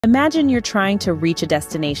Imagine you're trying to reach a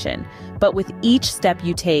destination, but with each step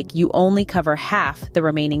you take, you only cover half the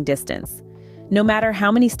remaining distance. No matter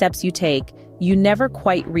how many steps you take, you never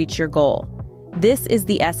quite reach your goal. This is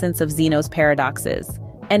the essence of Zeno's paradoxes,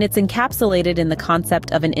 and it's encapsulated in the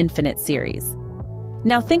concept of an infinite series.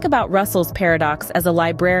 Now think about Russell's paradox as a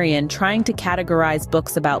librarian trying to categorize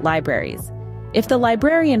books about libraries. If the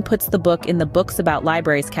librarian puts the book in the books about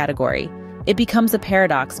libraries category, it becomes a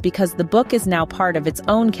paradox because the book is now part of its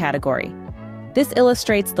own category. This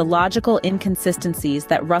illustrates the logical inconsistencies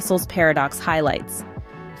that Russell's paradox highlights.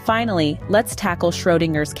 Finally, let's tackle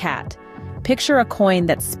Schrödinger's cat. Picture a coin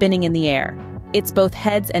that's spinning in the air. It's both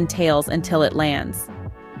heads and tails until it lands.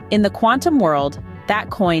 In the quantum world, that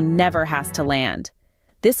coin never has to land.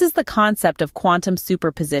 This is the concept of quantum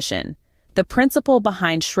superposition, the principle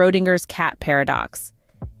behind Schrödinger's cat paradox.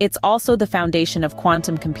 It's also the foundation of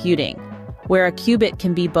quantum computing, where a qubit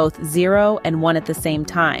can be both 0 and 1 at the same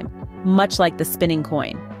time, much like the spinning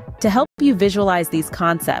coin. To help you visualize these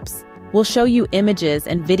concepts, we'll show you images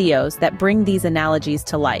and videos that bring these analogies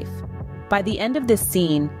to life. By the end of this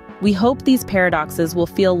scene, we hope these paradoxes will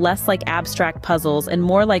feel less like abstract puzzles and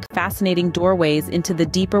more like fascinating doorways into the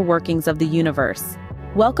deeper workings of the universe.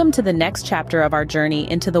 Welcome to the next chapter of our journey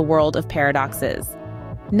into the world of paradoxes.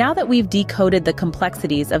 Now that we've decoded the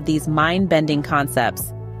complexities of these mind-bending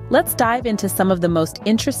concepts, let's dive into some of the most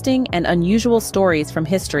interesting and unusual stories from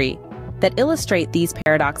history that illustrate these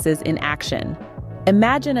paradoxes in action.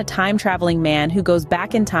 Imagine a time-traveling man who goes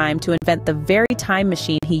back in time to invent the very time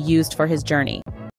machine he used for his journey.